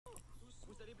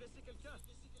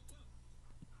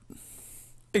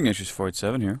Ignatius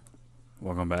 487 here.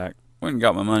 Welcome back. Went and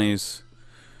got my monies.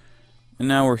 And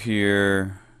now we're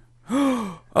here.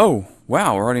 Oh,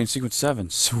 wow, we're already in sequence 7.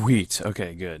 Sweet.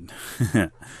 Okay, good.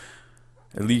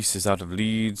 Elise is out of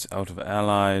leads, out of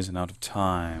allies, and out of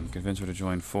time. Convince her to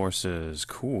join forces.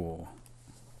 Cool.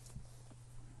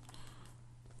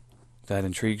 That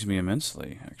intrigues me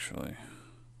immensely, actually.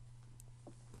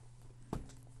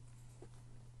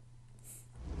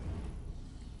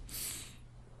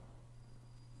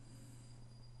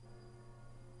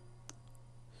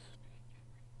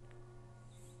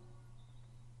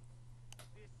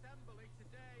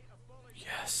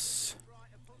 Yes.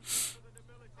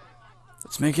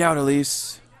 Let's make out,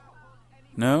 Elise.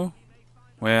 No?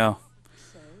 Well,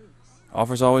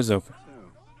 offer's always open.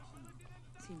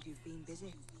 Seems you've been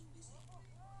busy.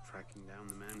 Tracking down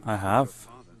the man. I have.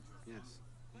 Father. Yes.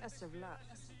 Best of luck.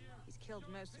 He's killed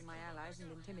most of my allies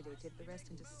and intimidated the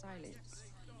rest into silence.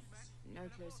 No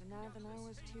closer now than I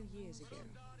was 2 years ago.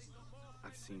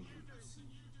 I've seen him.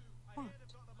 What?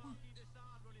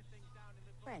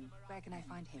 When? Where can I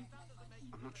find him?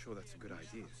 I'm not sure that's a good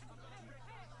idea.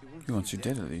 He wants you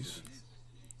dead, Elise.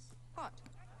 What?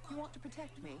 You want to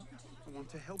protect me? I want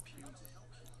to help you.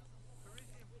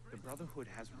 The Brotherhood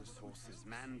has resources,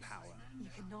 manpower. You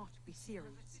cannot be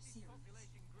serious.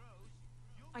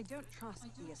 I don't trust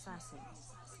the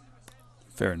assassins.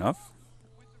 Fair enough.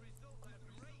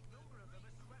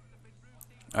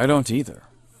 I don't either.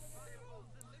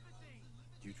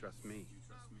 Do you trust me?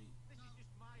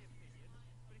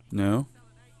 No?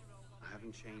 I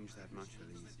haven't changed that much,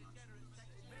 Elise.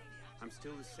 I'm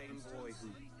still the same boy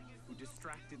who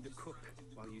distracted the cook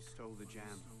while you stole the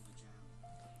jam.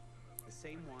 The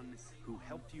same one who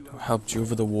helped you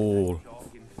Over the wall.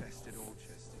 dog-infested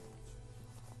orchard.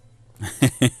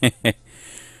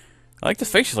 I like the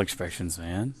facial expressions,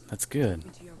 man. That's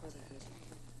good. To your Brotherhood.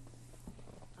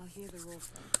 I'll hear the roar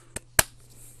from.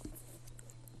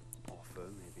 Offer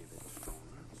maybe a bit stronger.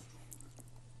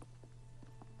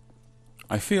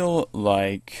 I feel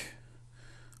like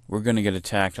we're gonna get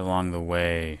attacked along the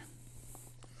way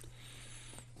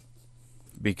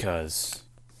because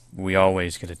we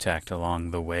always get attacked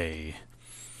along the way.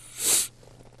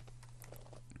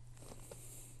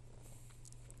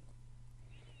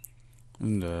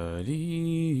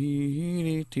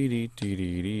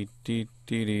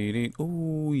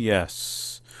 Oh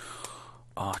yes,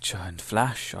 Archer and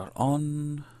Flash are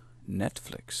on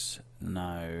Netflix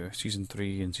now, season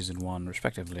 3 and season 1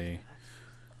 respectively.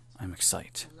 I'm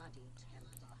excited.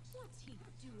 What's he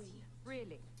doing?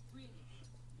 Really?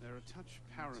 They're a touch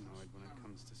paranoid when it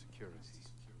comes to security.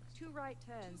 2 right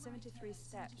turns, 73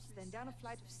 steps, then down a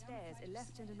flight of stairs, a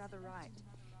left and another right.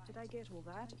 Did I get all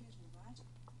that?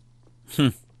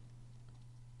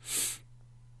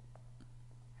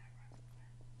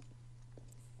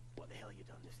 What the hell you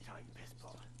done this time,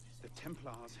 pisspot? The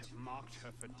Templars have marked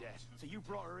her for death. So you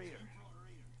brought her here?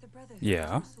 The Brotherhood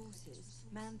Yeah. has resources,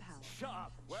 manpower. Shut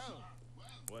up! Well,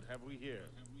 what have we here?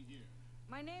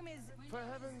 My name is... For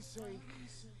heaven's sake,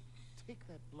 take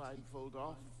that blindfold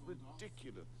off.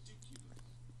 Ridiculous.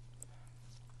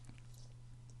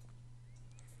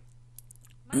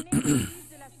 My name is Yves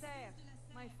de la Serre.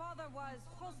 My father was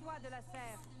François de la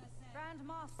Serre,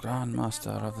 Grand Master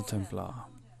of the Templar.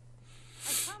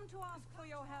 I've come to ask for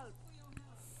your help.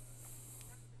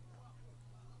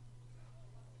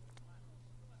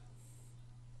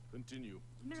 Continue.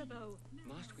 Mirabeau,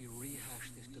 must we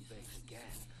rehash this debate again?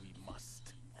 We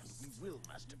must, and we will,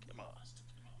 Master Kimmer.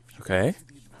 Okay.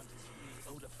 The advantage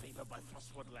we owed a favor by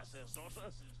François de la Serre's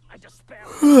daughter. I despair.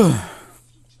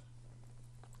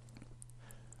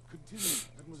 Continue,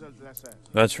 Mademoiselle de la Serre.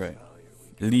 That's right.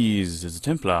 Lise is a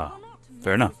Templar.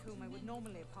 Fair enough. With whom I would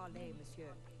normally parley,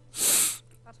 monsieur.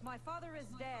 But my father is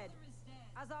dead,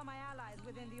 as are my allies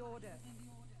within the order.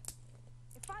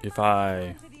 If must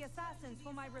I- turn to the assassins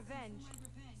for my revenge,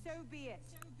 so be it.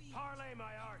 Parlay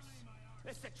my arse.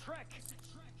 It's a trick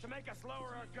to make us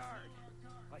lower our guard.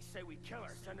 I say we kill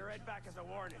her, send her head back as a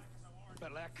warning.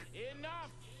 Belek.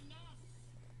 Enough!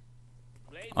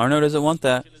 Arno doesn't want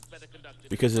that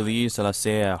because Elise de la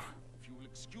Serre If you will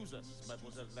excuse us,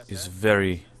 Mademoiselle de la is Serre.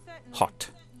 very Certainly. hot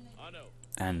Arno,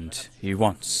 and he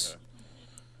wants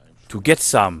to get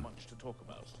some. much to talk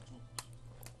about.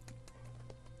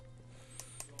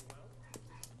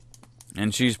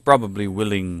 And she's probably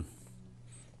willing,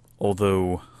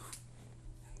 although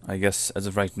I guess as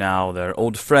of right now they're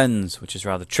old friends, which is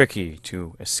rather tricky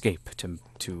to escape,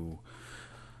 to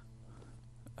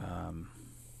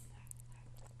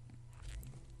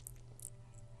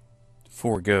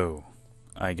forego,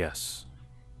 I guess,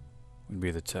 would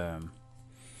be the term.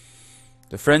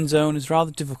 The friend zone is a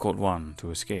rather difficult one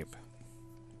to escape.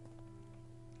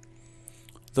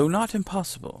 Though not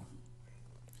impossible.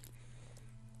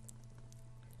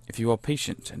 If you are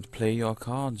patient and play your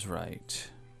cards right.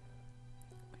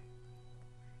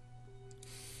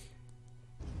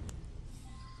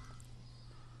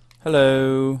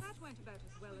 Hello. That went about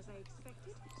as well as I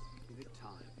expected. Give it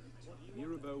time.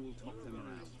 Mirabeau will talk them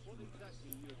around.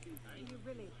 You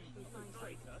really think we find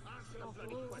after all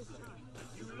this time?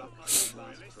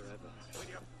 Last forever.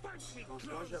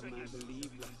 François Germain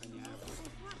believed Lafrenière.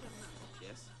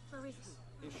 Yes? Where is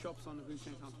he? His shop's on the Rue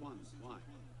Saint-Antoine. Why?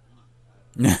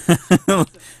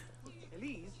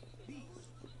 Elise?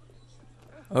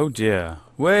 Oh dear.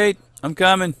 Wait, I'm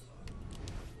coming.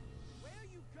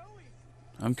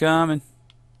 I'm coming.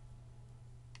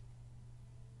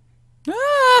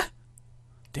 Ah!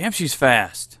 Damn, she's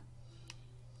fast.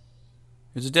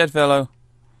 There's a dead fellow.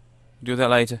 Do that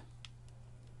later.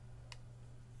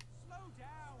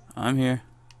 I'm here.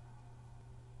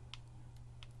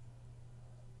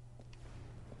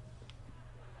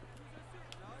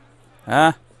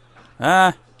 Ah.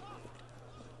 Ah.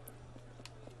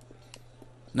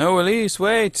 No, Elise,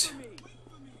 wait.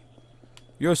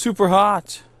 You're super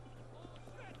hot.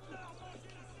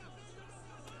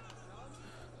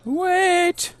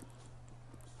 Wait.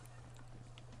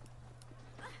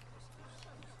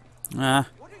 Ah.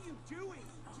 What are you doing?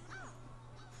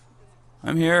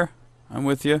 I'm here. I'm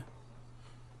with you.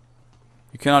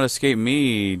 You cannot escape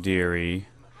me, dearie.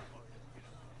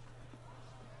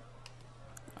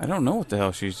 I don't know what the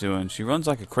hell she's doing. She runs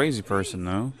like a crazy person,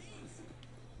 though.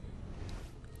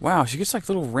 Wow, she gets like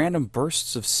little random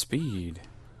bursts of speed.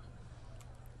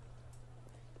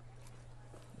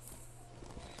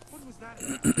 What was that? Oh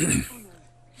no.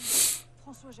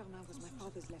 François Germain was my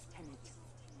father's lieutenant.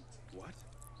 What?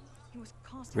 He was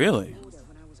cast Really? out of order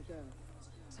when I was a girl.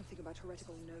 Something about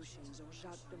heretical notions or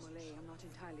Jacques de Molay, I'm not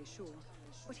entirely sure.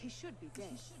 But he should be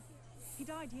dead. He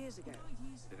died years ago.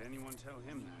 Did anyone tell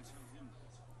him that?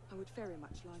 I would very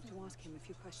much like to ask him a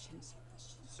few questions.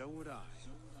 So would I.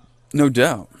 No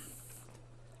doubt.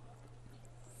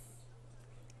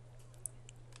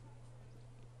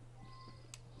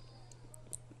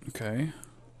 Okay.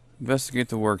 Investigate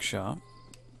the workshop.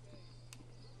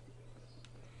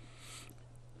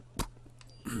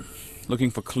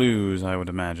 Looking for clues, I would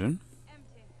imagine.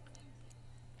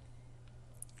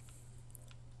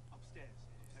 Upstairs.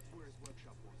 That's where his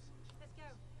workshop was. Let's go.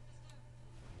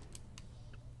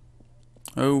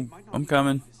 Oh, I'm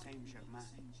coming. The same Germain.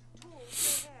 Tall,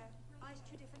 grey hair, eyes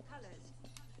two different colors.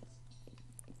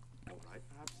 All right,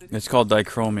 perhaps it It's called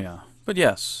dichromia. But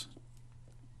yes.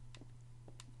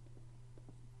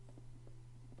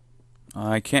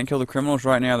 I can't kill the criminals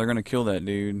right now. They're going to kill that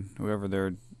dude, whoever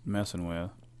they're messing with.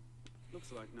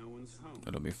 looks like no one's home.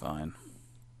 It'll be fine.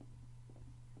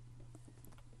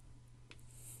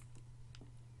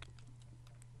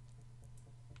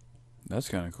 That's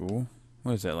kind of cool.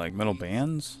 What is that, like metal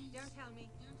bands? Don't tell me.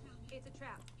 It's a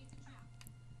trap. It's a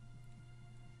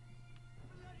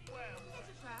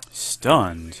trap.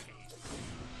 Stunned.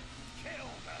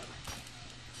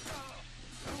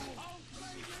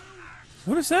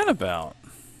 What is that about?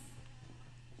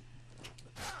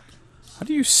 How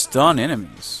do you stun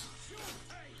enemies?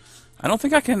 I don't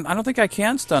think I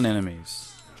can stun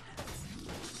enemies.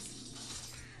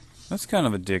 That's kind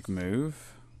of a dick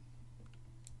move.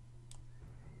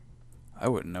 I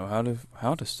wouldn't know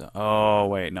how to stun. Oh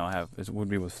wait, no, I have. It would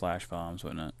be with flash bombs,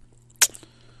 wouldn't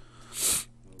it?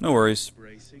 No worries.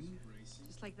 Bracing.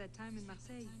 Just like that time in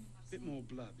Marseille. Bit more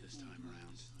blood this time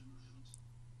around.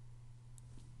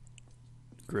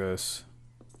 Gross.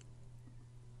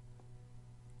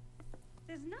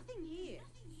 There's nothing here.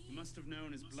 He must have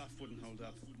known his bluff wouldn't hold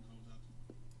up.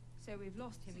 So we've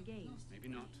lost him again. Maybe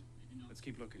not. Let's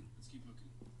keep looking.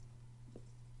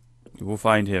 We will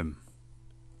find him.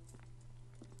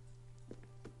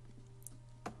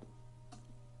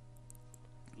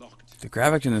 Locked. The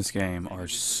graphics in this game are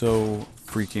so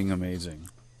freaking amazing.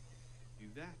 Do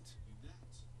that.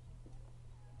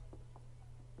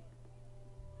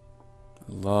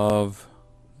 Love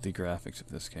the graphics of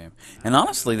this game. And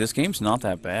honestly, this game's not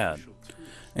that bad.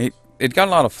 It got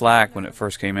a lot of flack when it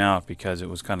first came out because it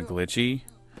was kind of glitchy.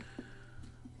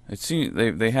 It seems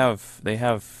they have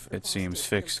it seems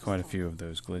fixed quite a few of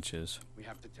those glitches. We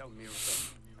have to tell Mirabeau.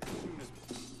 As soon as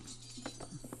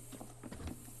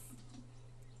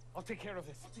I'll take care of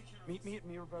this. Meet me at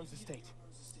Mirabeau's estate.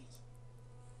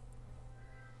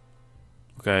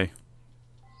 Okay.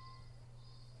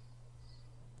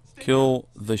 Kill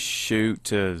the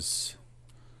shooters.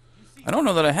 I don't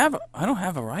know that I don't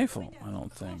have a rifle, I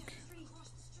don't think.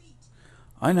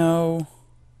 I know.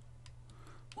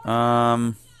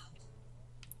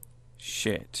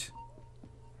 Shit.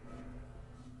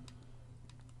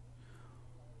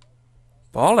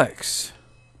 Bollocks.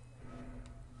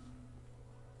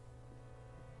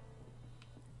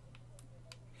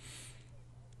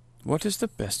 What is the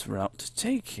best route to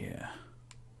take here?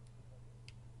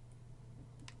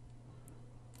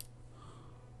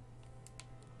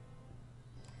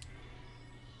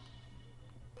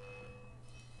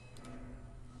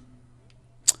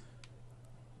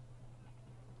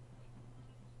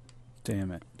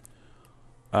 Damn it.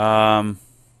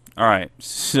 Alright,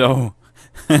 so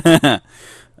what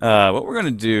we're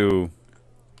gonna do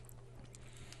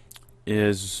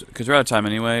is, because we're out of time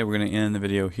anyway, we're gonna end the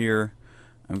video here.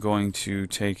 I'm going to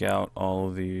take out all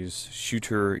of these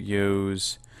shooter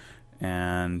yos,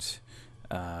 and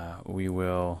we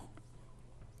will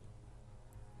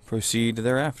proceed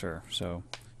thereafter. So,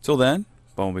 till then,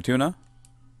 Bone Batuna.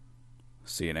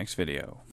 See you next video.